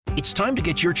It's time to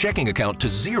get your checking account to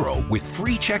zero with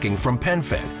free checking from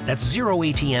PenFed. That's zero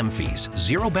ATM fees,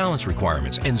 zero balance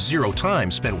requirements, and zero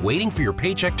time spent waiting for your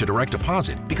paycheck to direct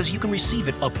deposit because you can receive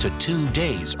it up to 2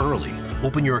 days early.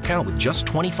 Open your account with just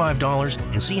 $25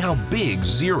 and see how big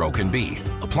zero can be.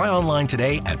 Apply online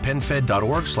today at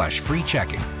PenFed.org/free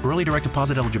checking. Early direct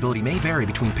deposit eligibility may vary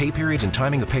between pay periods and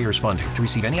timing of payers' funding. To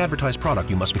receive any advertised product,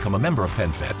 you must become a member of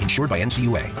PenFed, insured by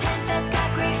NCUA. PenFed's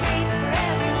got great rates for everyone.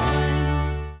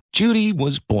 Judy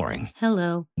was boring.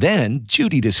 Hello. Then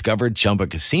Judy discovered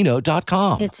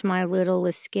ChumbaCasino.com. It's my little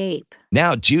escape.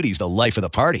 Now Judy's the life of the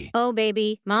party. Oh,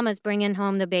 baby, mama's bringing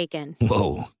home the bacon.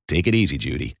 Whoa, take it easy,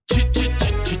 Judy.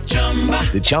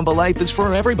 The Chumba life is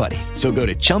for everybody. So go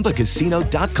to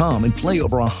ChumbaCasino.com and play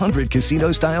over 100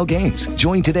 casino-style games.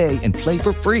 Join today and play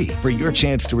for free for your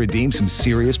chance to redeem some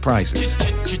serious prizes.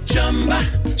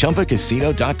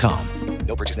 ChumbaCasino.com.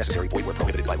 No purchase necessary. Void where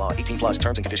prohibited by law. 18+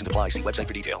 terms and conditions apply. See website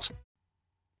for details.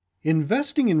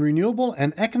 Investing in renewable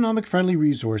and economic-friendly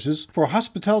resources for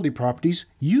hospitality properties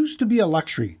used to be a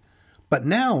luxury. But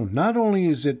now, not only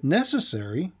is it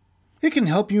necessary, it can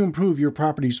help you improve your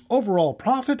property's overall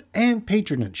profit and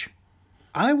patronage.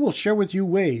 I will share with you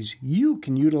ways you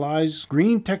can utilize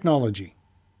green technology.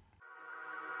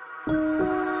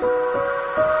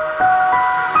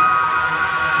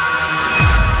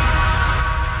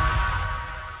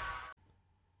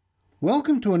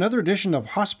 Welcome to another edition of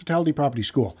Hospitality Property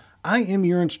School. I am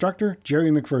your instructor,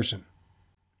 Jerry McPherson.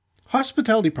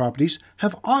 Hospitality properties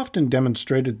have often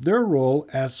demonstrated their role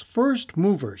as first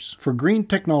movers for green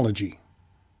technology.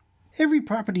 Every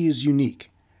property is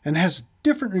unique and has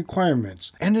different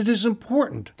requirements, and it is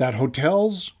important that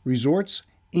hotels, resorts,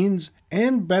 inns,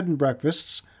 and bed and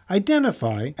breakfasts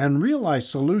identify and realize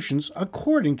solutions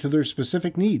according to their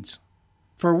specific needs.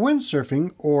 For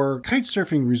windsurfing or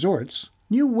kitesurfing resorts,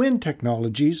 new wind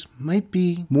technologies might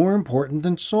be more important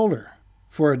than solar.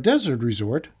 For a desert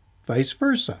resort, vice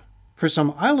versa. For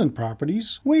some island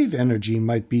properties, wave energy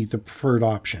might be the preferred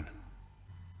option.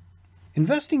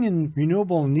 Investing in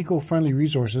renewable and eco-friendly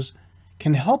resources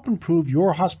can help improve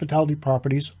your hospitality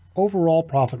property's overall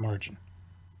profit margin.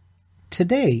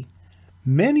 Today,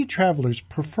 many travelers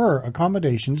prefer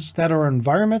accommodations that are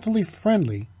environmentally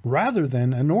friendly rather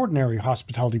than an ordinary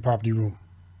hospitality property room.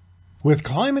 With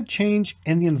climate change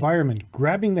and the environment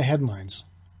grabbing the headlines,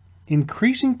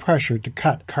 increasing pressure to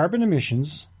cut carbon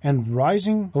emissions, and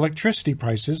rising electricity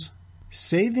prices,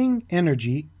 saving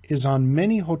energy is on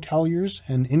many hoteliers'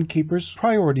 and innkeepers'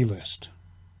 priority list.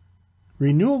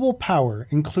 Renewable power,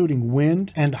 including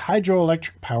wind and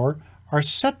hydroelectric power, are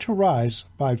set to rise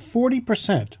by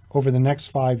 40% over the next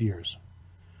 5 years.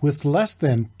 With less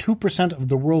than 2% of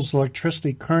the world's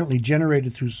electricity currently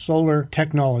generated through solar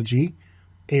technology,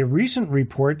 a recent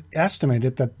report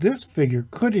estimated that this figure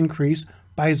could increase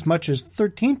by as much as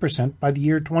 13% by the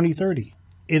year 2030.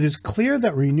 It is clear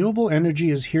that renewable energy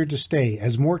is here to stay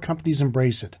as more companies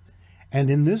embrace it, and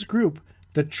in this group,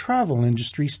 the travel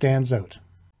industry stands out.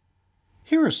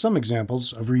 Here are some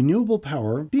examples of renewable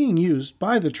power being used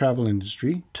by the travel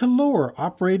industry to lower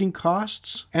operating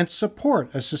costs and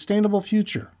support a sustainable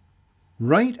future.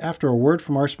 Right after a word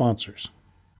from our sponsors.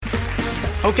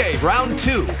 Okay, round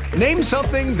 2. Name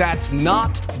something that's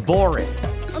not boring.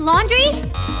 A laundry?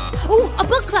 Ooh, a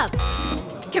book club.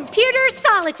 Computer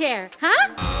solitaire,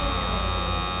 huh?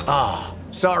 Ah,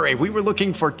 sorry, we were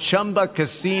looking for Chumba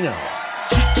Casino.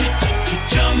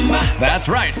 That's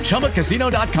right,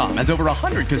 ChumbaCasino.com has over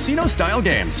 100 casino-style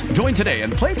games. Join today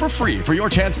and play for free for your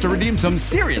chance to redeem some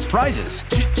serious prizes.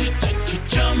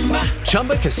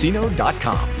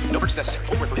 ChumbaCasino.com. No purchase necessary.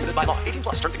 Void where prohibited by law. 18+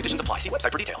 terms and conditions apply. See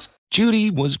website for details.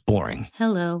 Judy was boring.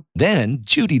 Hello. Then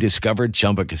Judy discovered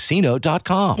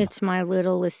ChumbaCasino.com. It's my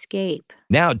little escape.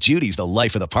 Now Judy's the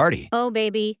life of the party. Oh,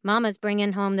 baby, mama's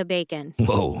bringing home the bacon.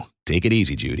 Whoa, take it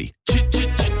easy, Judy.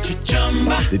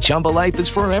 The Chumba life is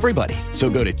for everybody. So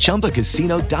go to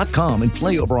ChumbaCasino.com and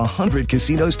play over 100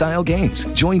 casino-style games.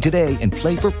 Join today and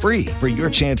play for free for your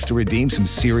chance to redeem some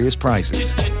serious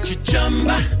prizes.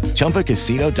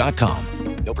 ChumbaCasino.com.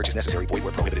 No purchase necessary. Void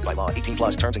where prohibited by law.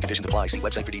 18+ terms and conditions apply. See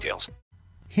website for details.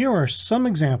 Here are some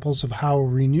examples of how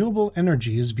renewable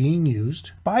energy is being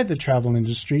used by the travel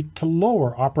industry to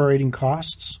lower operating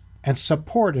costs and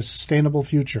support a sustainable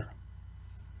future.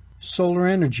 Solar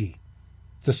energy.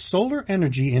 The solar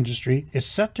energy industry is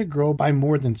set to grow by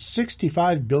more than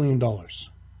 $65 billion.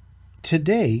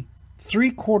 Today,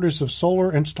 3/4 of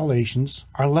solar installations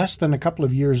are less than a couple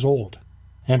of years old,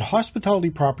 and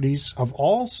hospitality properties of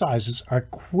all sizes are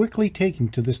quickly taking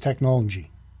to this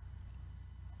technology.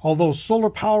 Although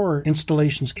solar power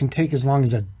installations can take as long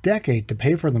as a decade to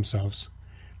pay for themselves,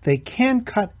 they can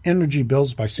cut energy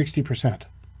bills by 60%.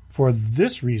 For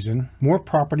this reason, more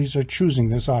properties are choosing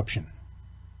this option.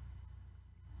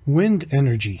 Wind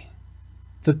energy.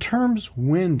 The terms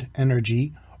wind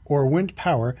energy or wind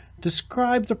power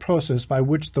describe the process by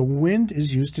which the wind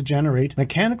is used to generate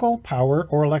mechanical power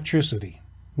or electricity.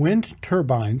 Wind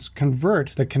turbines convert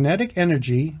the kinetic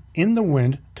energy in the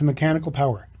wind to mechanical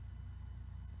power.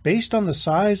 Based on the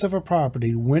size of a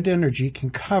property, wind energy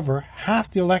can cover half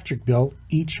the electric bill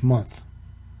each month.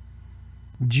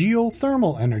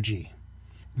 Geothermal energy.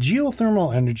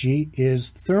 Geothermal energy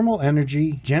is thermal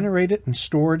energy generated and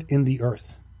stored in the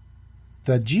earth.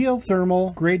 The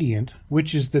geothermal gradient,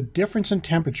 which is the difference in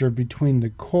temperature between the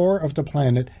core of the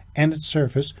planet and its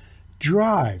surface,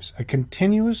 drives a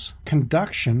continuous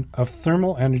conduction of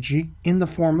thermal energy in the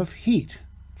form of heat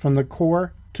from the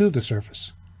core to the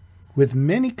surface. With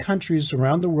many countries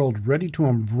around the world ready to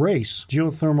embrace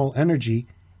geothermal energy,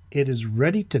 it is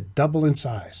ready to double in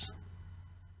size.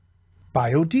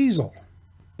 Biodiesel.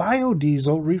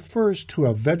 Biodiesel refers to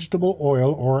a vegetable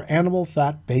oil or animal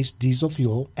fat-based diesel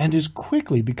fuel and is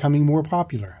quickly becoming more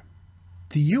popular.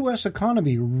 The U.S.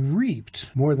 economy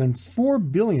reaped more than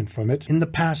 $4 billion from it in the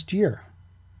past year.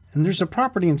 And there's a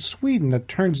property in Sweden that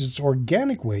turns its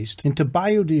organic waste into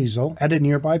biodiesel at a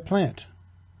nearby plant.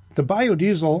 The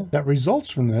biodiesel that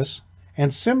results from this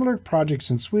and similar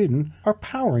projects in Sweden are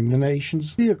powering the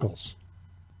nation's vehicles.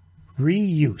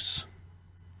 Reuse.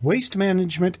 Waste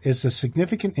management is a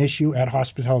significant issue at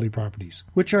hospitality properties,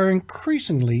 which are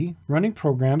increasingly running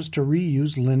programs to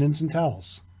reuse linens and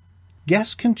towels.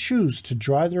 Guests can choose to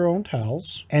dry their own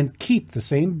towels and keep the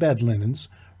same bed linens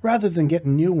rather than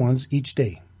getting new ones each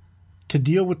day. To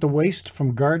deal with the waste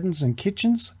from gardens and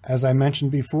kitchens, as I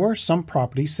mentioned before, some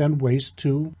properties send waste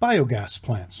to biogas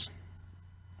plants.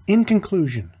 In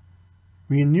conclusion,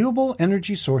 renewable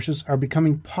energy sources are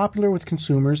becoming popular with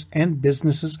consumers and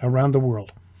businesses around the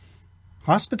world.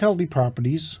 Hospitality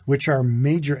properties, which are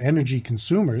major energy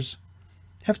consumers,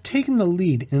 have taken the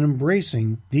lead in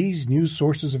embracing these new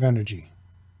sources of energy.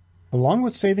 Along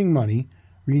with saving money,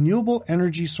 renewable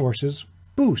energy sources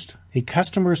boost a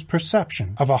customer's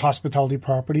perception of a hospitality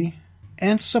property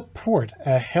and support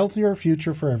a healthier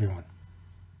future for everyone.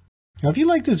 Now, if you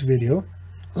like this video,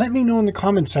 let me know in the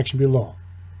comment section below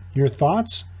your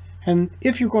thoughts and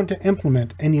if you're going to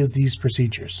implement any of these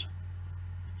procedures.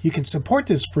 You can support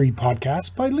this free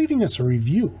podcast by leaving us a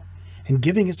review and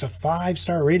giving us a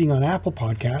 5-star rating on Apple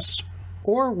Podcasts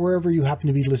or wherever you happen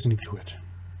to be listening to it.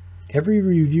 Every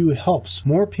review helps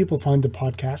more people find the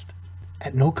podcast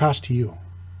at no cost to you.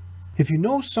 If you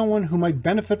know someone who might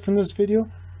benefit from this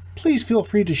video, please feel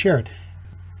free to share it.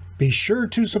 Be sure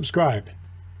to subscribe.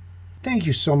 Thank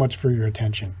you so much for your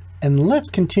attention, and let's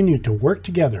continue to work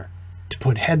together to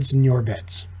put heads in your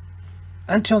beds.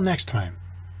 Until next time,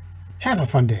 have a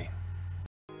fun day.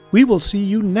 We will see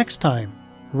you next time,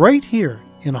 right here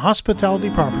in Hospitality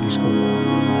Property School.